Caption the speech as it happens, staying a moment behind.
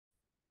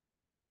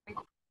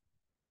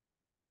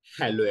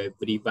Hello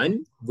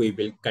everyone, we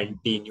will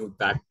continue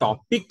the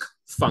topic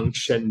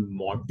function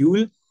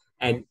module,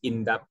 and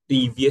in the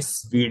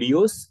previous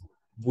videos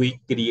we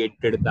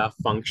created the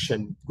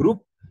function group,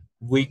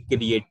 we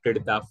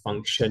created the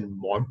function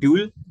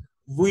module,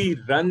 we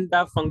run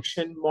the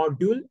function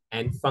module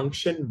and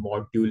function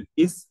module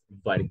is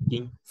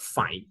working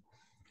fine.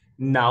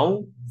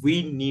 Now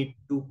we need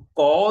to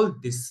call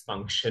this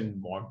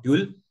function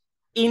module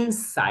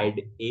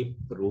inside a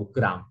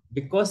program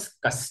because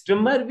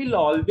customer will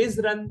always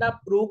run the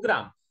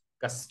program.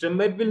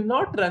 Customer will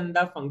not run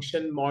the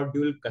function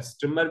module.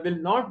 Customer will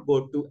not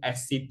go to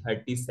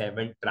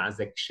SC37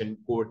 transaction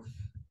code.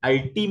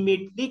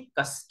 Ultimately,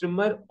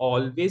 customer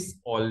always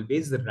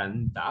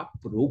run the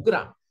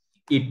program.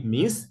 It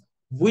means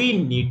we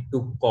need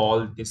to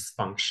call this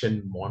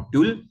function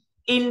module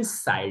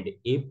inside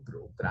a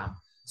program.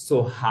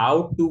 So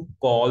how to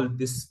call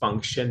this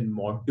function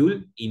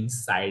module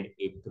inside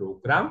a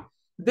program?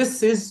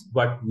 This is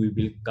what we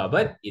will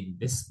cover in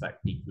this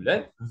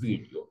particular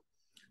video.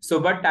 So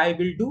what I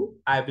will do,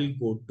 I will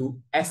go to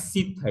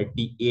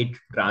SC38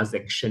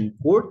 transaction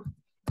code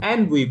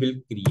and we will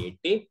create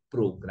a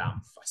program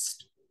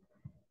first.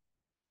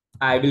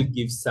 I will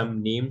give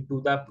some name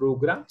to the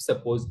program.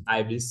 Suppose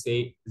I will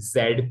say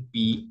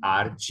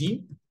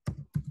ZPRG,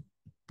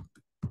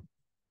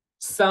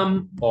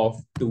 sum of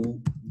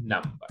two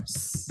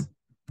numbers.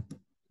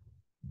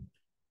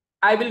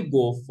 I will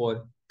go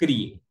for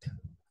create.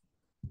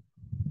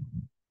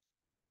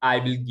 I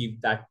will give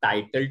the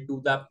title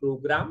to the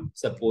program.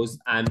 Suppose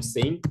I'm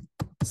saying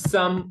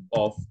sum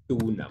of two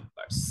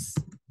numbers.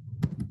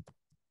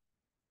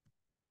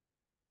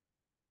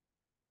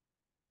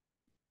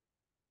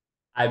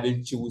 I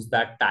will choose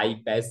the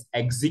type as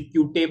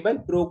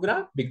executable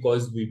program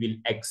because we will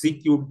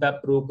execute the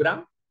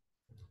program.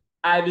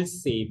 I will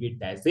save it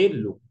as a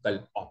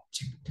local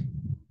object.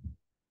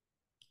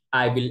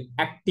 I will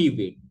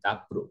activate the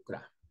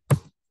program.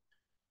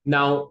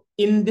 Now,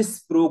 in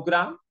this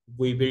program,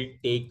 we will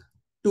take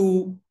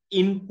two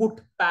input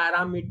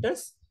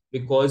parameters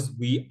because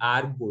we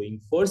are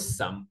going for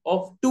sum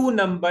of two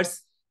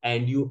numbers.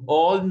 And you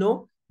all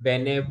know,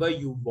 whenever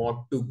you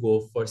want to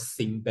go for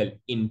single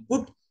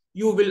input,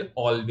 you will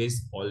always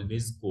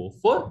go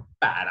for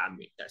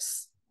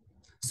parameters.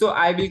 So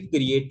I will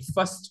create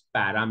first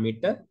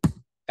parameter,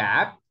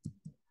 tab,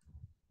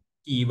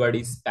 keyword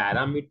is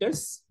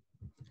parameters.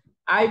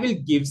 I will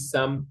give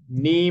some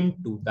name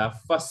to the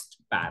first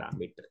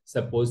parameter.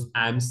 Suppose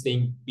I'm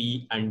saying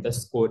P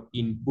underscore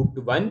input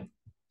one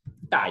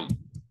type.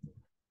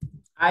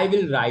 I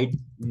will write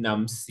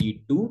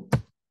num_c2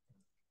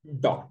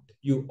 dot.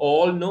 You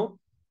all know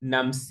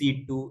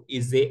num_c2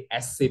 is a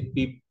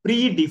SAP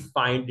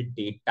predefined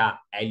data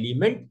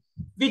element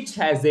which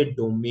has a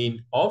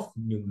domain of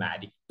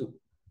numeric 2.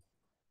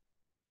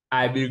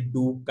 I will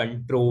do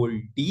Control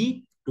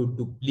D to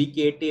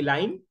duplicate a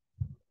line.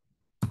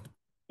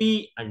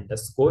 P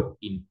underscore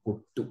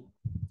input 2.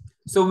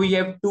 So we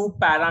have two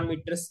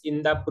parameters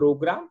in the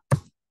program.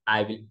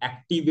 I will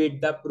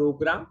activate the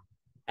program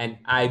and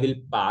I will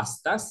pass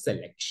the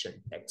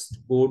selection text.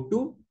 Go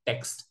to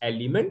text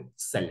element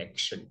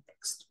selection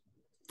text.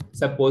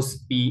 Suppose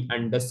P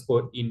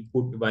underscore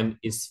input 1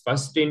 is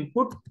first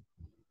input.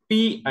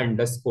 P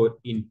underscore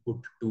input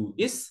 2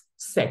 is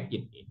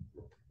second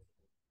input.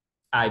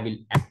 I will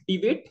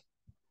activate.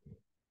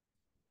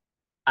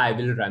 I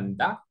will run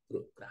the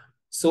program.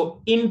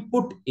 So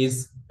input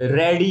is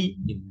ready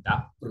in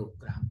the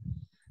program.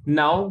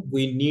 Now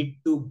we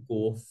need to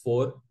go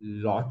for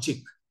logic.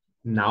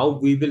 Now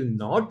we will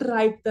not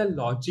write the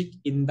logic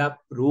in the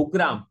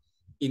program.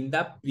 In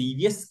the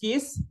previous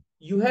case,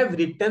 you have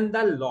written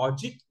the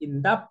logic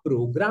in the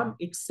program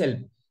itself.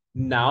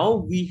 Now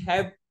we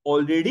have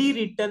already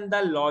written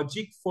the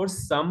logic for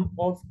sum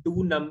of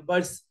two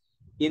numbers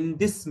in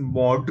this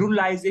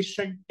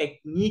modularization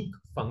technique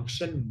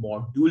function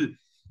module.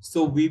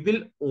 So we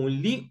will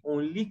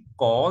only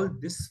call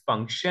this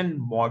function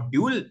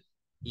module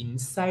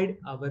inside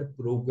our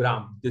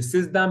program. This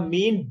is the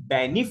main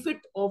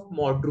benefit of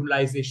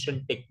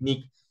modularization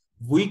technique.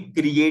 We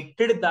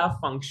created the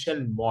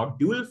function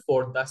module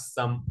for the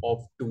sum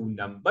of two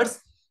numbers.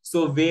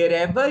 So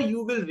wherever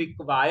you will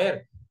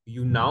require, we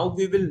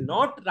will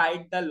not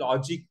write the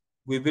logic.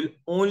 We will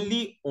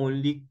only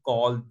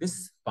call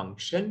this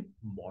function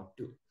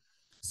module.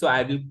 So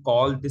I will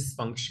call this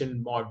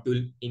function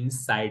module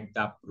inside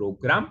the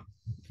program.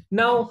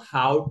 Now,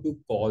 how to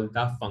call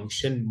the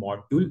function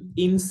module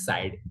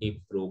inside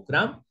a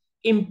program?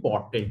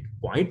 Important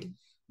point.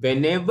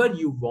 Whenever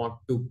you want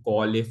to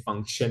call a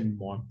function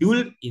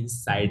module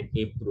inside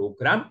a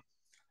program,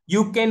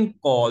 you can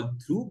call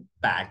through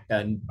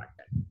pattern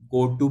button.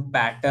 Go to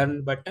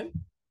pattern button.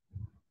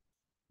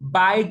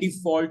 By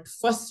default,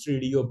 first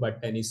radio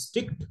button is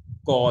ticked,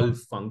 call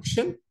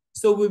function.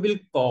 So we will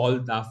call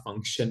the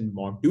function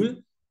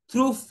module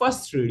through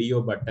first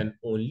radio button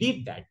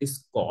only, that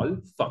is call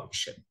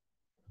function.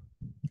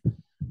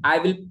 I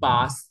will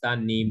pass the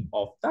name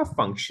of the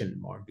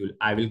function module.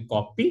 I will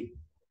copy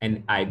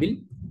and I will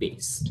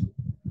paste.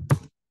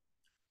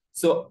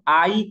 So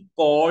I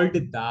called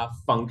the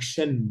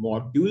function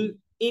module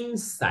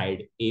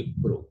inside a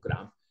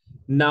program.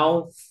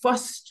 Now,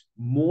 first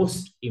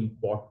most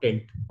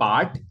important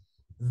part,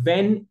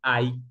 when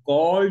I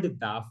called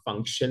the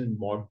function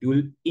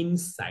module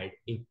inside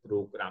a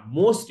program,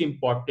 most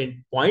important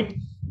point,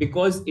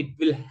 because it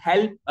will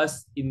help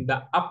us in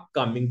the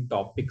upcoming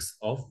topics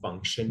of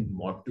function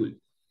module.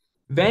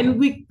 When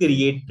we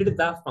created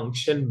the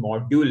function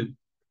module,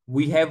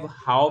 we have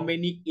how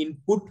many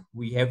input?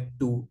 We have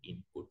two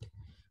input.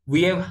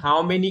 We have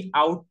how many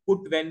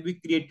output when we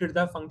created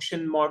the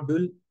function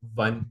module?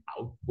 One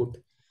output.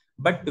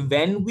 But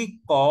when we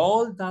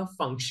call the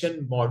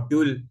function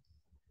module,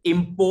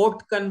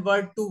 import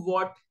convert to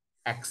what?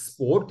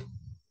 Export.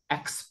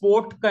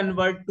 Export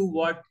convert to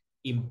what?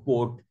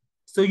 Import.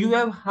 So you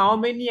have how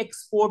many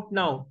export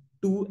now?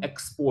 Two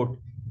export.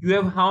 You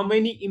have how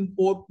many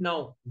import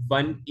now?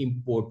 One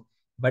import.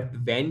 But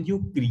when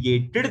you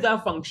created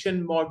the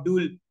function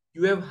module,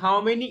 you have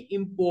how many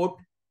import?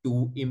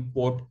 Two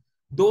import.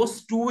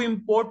 Those two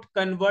import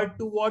convert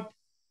to what?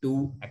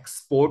 To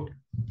export.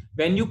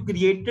 When you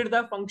created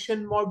the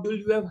function module,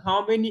 you have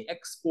how many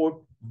export?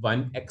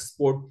 One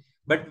export.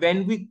 But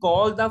when we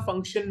call the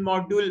function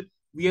module,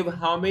 we have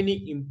how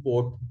many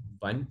import?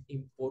 One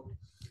import.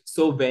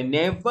 So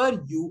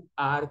whenever you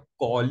are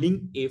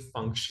calling a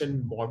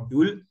function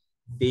module,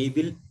 they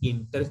will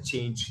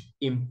interchange.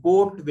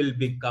 Import will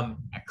become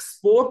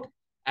export.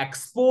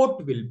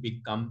 Export will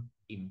become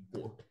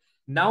import.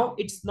 Now,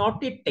 it's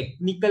not a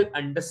technical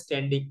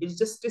understanding. It's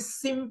just a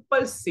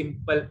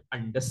simple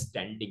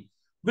understanding.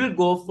 We'll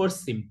go for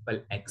simple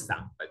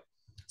example.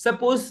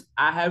 Suppose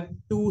I have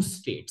two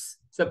states.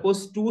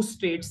 Suppose two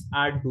states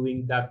are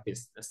doing the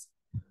business.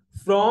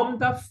 From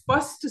the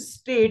first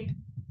state,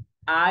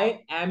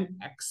 I am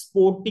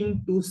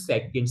exporting to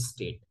second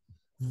state.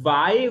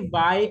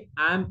 Why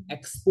I'm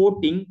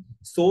exporting?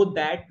 So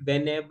that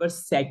whenever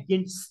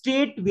second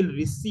state will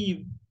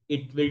receive,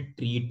 it will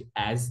treat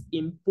as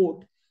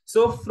import.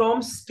 So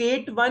from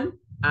state 1,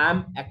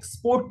 I'm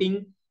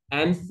exporting,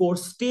 and for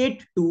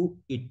state 2,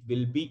 it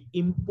will be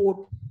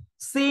import.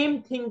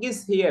 Same thing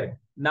is here.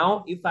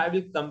 Now, if I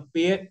will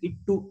compare it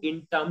to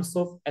in terms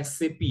of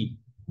SAP,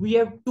 we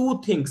have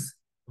two things.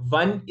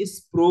 One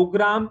is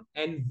program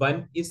and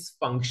one is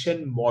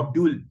function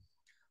module.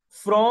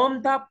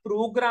 From the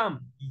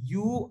program,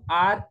 you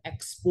are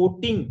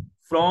exporting.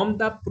 From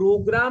the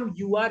program,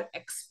 you are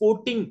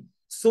exporting,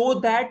 so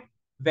that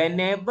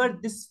whenever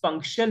this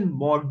function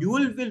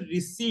module will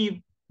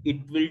receive, it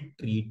will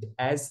treat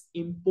as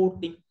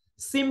importing.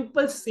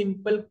 Simple,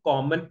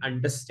 common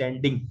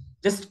understanding.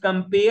 Just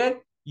compare,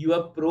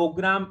 your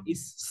program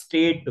is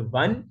state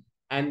 1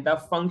 and the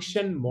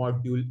function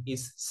module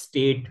is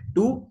state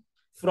 2.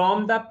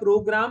 From the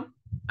program,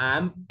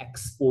 I'm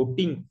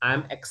exporting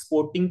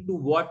to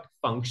what?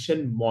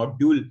 Function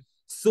module,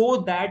 so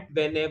that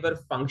whenever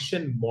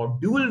function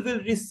module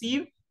will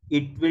receive,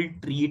 it will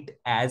treat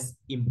as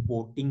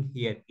importing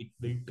here. It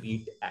will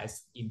treat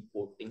as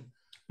importing.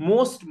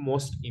 Most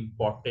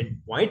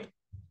important point.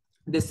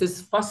 This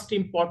is first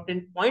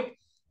important point.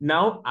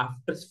 Now,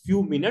 after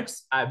few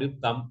minutes, I will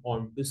come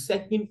on to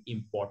second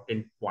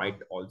important point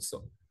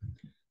also.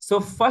 So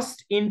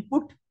first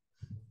input,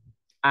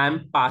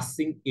 I'm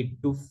passing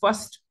it to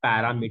first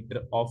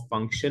parameter of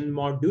function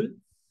module.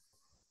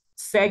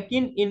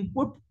 Second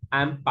input,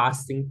 I'm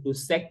passing to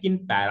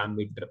second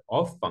parameter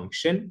of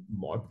function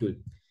module.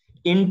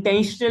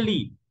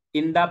 Intentionally,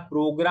 in the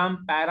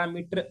program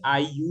parameter, I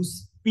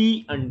use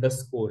P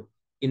underscore.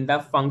 In the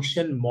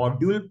function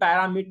module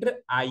parameter,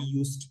 I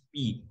used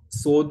P,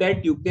 so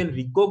that you can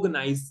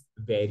recognize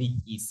very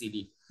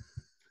easily.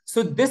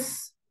 So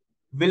this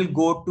will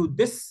go to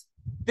this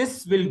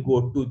will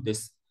go to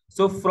this.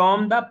 So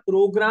from the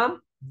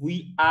program,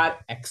 we are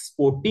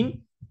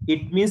exporting.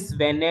 It means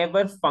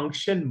whenever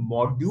function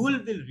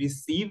module will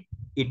receive,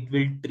 it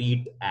will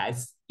treat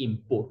as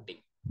importing.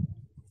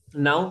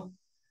 Now,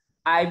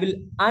 I will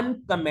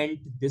uncomment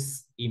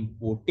this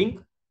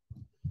importing.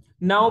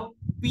 Now,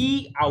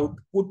 P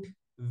output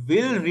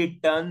will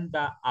return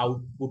the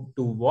output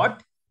to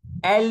what?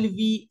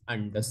 LV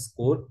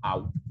underscore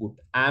output.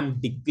 I'm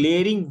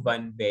declaring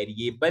one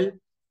variable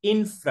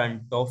in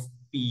front of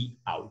P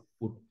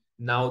output.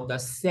 Now, the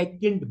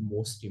second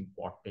most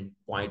important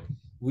point,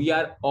 we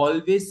are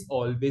always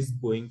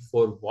going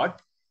for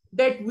what?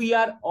 That we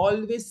are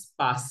always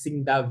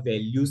passing the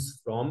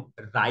values from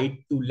right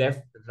to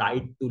left,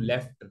 right to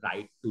left,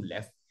 right to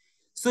left.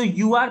 So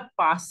you are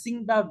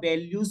passing the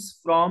values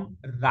from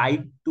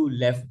right to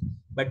left.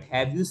 But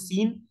have you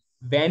seen,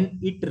 when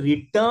it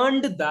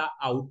returned the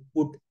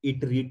output,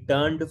 it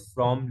returned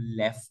from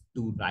left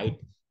to right?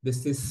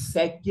 This is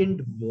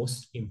second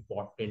most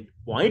important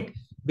point,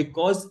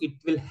 because it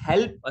will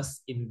help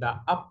us in the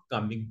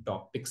upcoming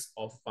topics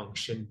of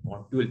function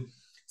module.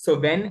 So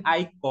when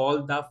I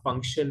call the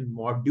function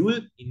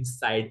module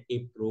inside a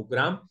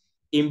program,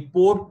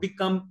 import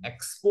become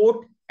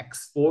export,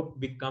 export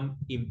become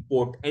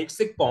import. And it's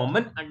a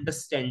common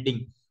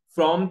understanding.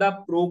 From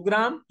the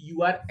program,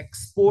 you are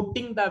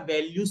exporting the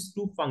values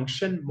to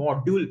function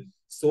module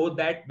so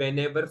that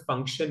whenever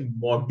function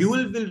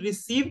module will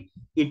receive,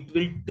 it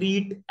will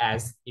treat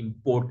as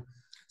import.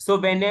 So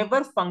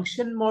whenever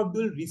function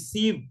module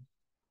receive,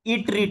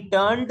 it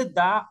returned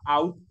the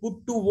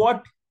output to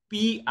what?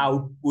 P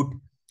output.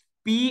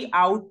 P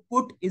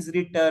output is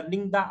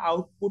returning the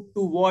output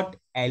to what?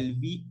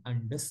 LV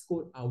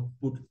underscore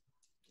output.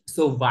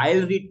 So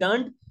while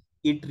returned,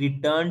 it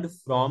returned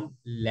from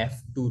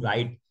left to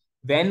right.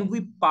 When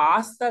we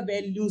pass the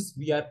values,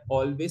 we are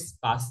always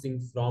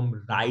passing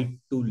from right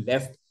to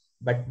left.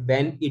 But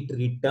when it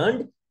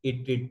returned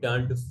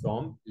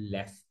from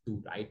left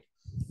to right.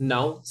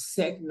 Now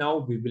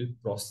we will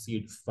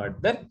proceed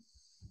further.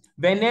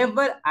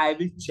 Whenever I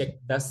will check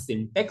the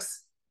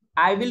syntax,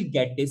 I will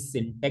get a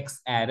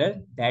syntax error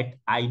that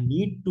I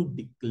need to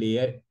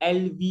declare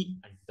LV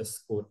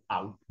underscore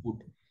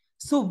output.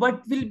 So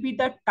what will be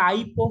the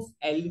type of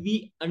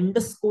LV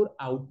underscore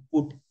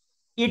output?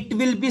 It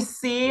will be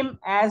same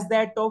as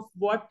that of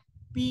what?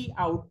 P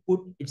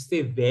output. It's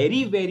a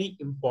very, very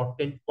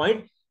important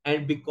point.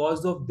 And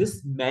because of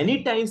this,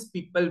 many times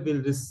people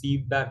will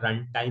receive the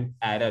runtime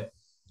error.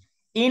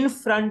 In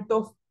front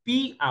of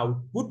P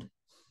output,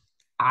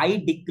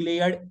 I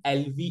declared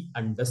LV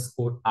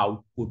underscore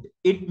output.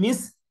 It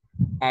means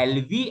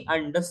LV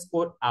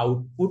underscore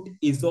output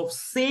is of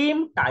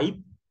same type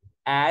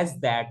as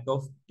that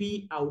of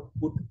P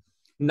output.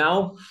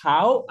 Now,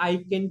 how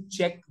I can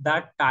check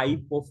the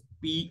type of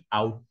P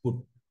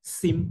output?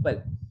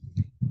 Simple.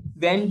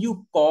 When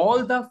you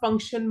call the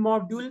function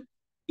module,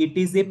 it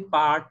is a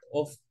part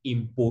of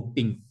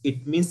importing.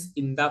 It means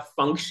in the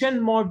function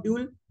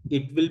module,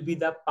 it will be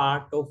the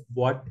part of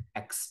what?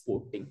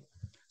 Exporting.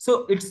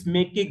 So it's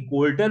make a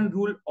golden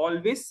rule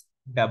always.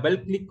 Double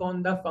click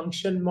on the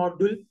function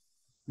module.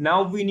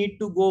 Now we need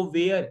to go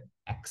where?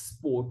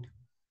 Export.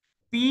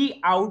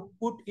 P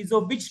output is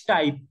of which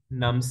type?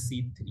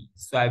 numc3.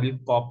 So I will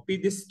copy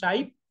this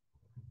type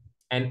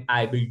and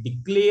I will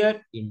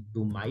declare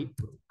into my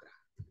program.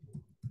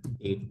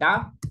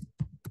 Data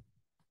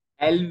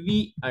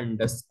LV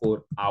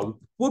underscore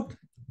output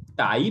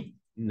type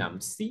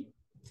numc.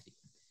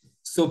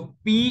 So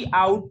P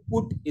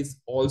output is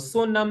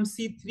also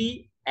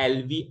numc3,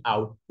 LV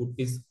output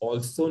is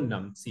also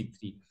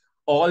numc3.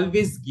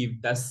 Always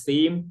give the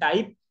same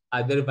type,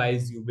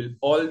 otherwise you will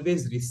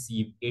always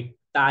receive a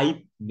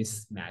type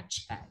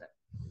mismatch error.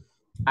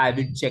 I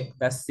will check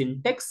the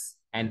syntax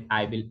and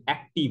I will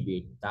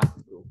activate the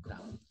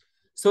program.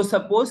 So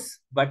suppose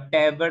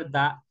whatever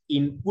the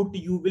input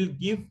you will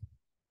give,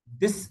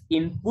 this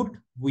input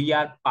we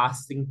are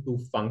passing to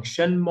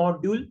function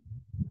module.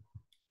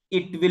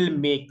 It will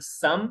make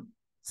sum.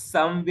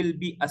 Sum will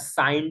be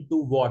assigned to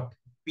what?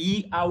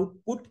 P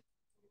output.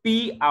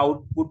 P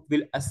output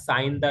will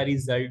assign the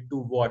result to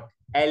what?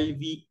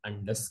 LV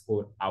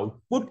underscore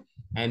output.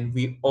 And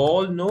we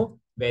all know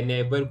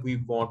whenever we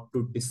want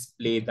to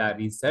display the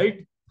result,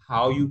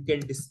 how you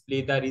can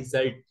display the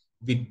result?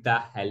 With the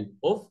help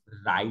of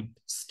write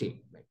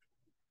statement.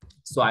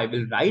 So I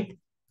will write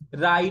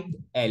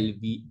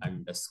LV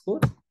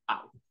underscore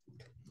out.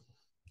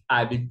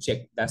 I will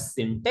check the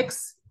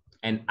syntax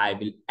and I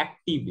will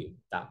activate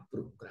the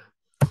program.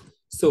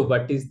 So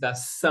what is the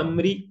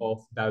summary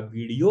of the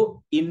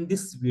video? In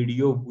this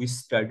video, we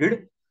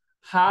studied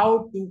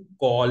how to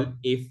call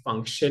a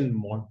function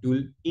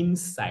module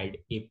inside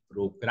a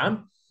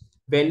program.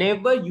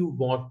 Whenever you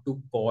want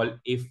to call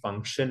a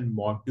function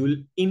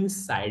module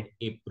inside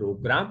a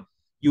program,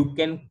 you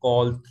can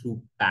call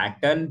through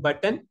pattern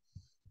button.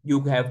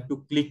 You have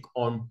to click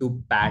on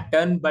to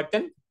pattern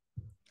button.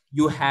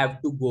 You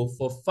have to go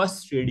for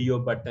first radio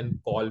button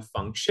call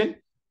function.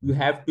 You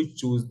have to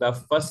choose the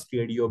first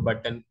radio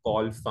button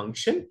call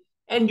function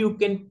and you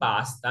can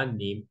pass the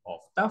name of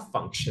the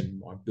function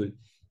module.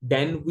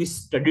 Then we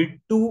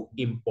studied two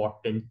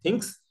important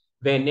things.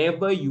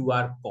 Whenever you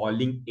are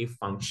calling a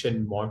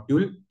function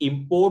module,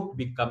 import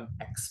become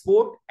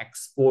export,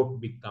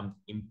 export become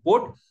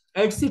import.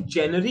 It's a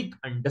generic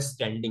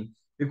understanding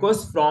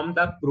because from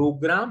the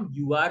program,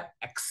 you are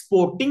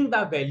exporting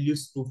the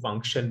values to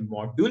function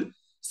module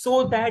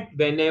so that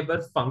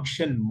whenever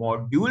function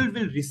module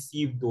will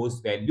receive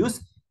those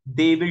values,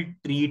 they will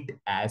treat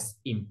as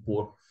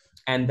import.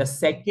 And the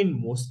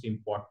second most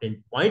important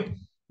point,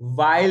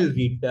 while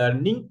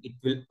returning, it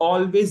will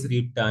always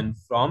return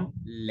from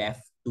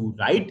left to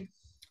right.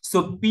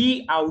 So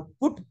P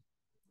output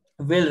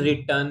will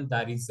return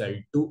the result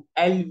to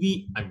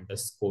LV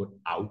underscore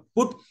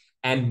output.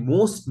 And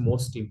most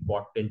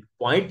important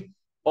point,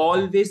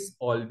 always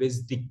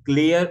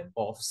declare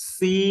of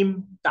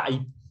same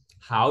type.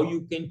 How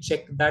you can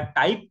check the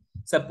type?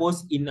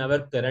 Suppose in our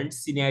current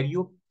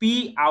scenario,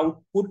 P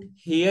output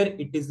here,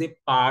 it is a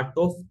part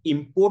of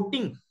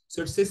importing.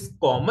 So it's a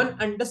common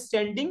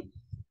understanding.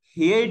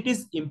 Here it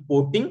is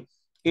importing.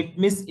 It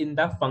means in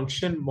the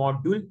function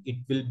module, it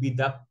will be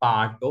the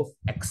part of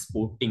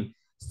exporting.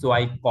 So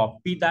I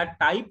copy that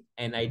type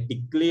and I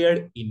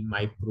declared in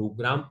my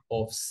program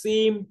of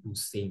same to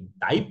same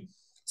type.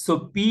 So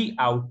P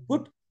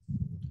output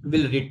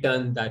will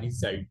return the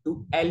result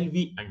to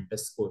LV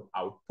underscore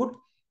output,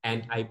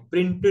 and I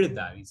printed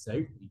the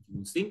result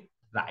using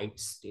write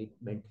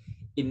statement.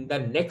 In the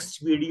next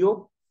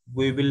video,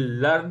 we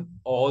will learn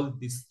all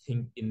this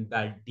thing in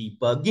the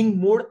debugging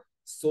mode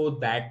so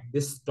that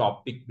this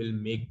topic will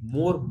make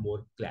more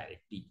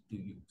clarity to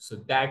you. So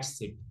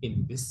that's it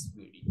in this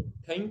video.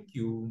 Thank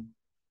you.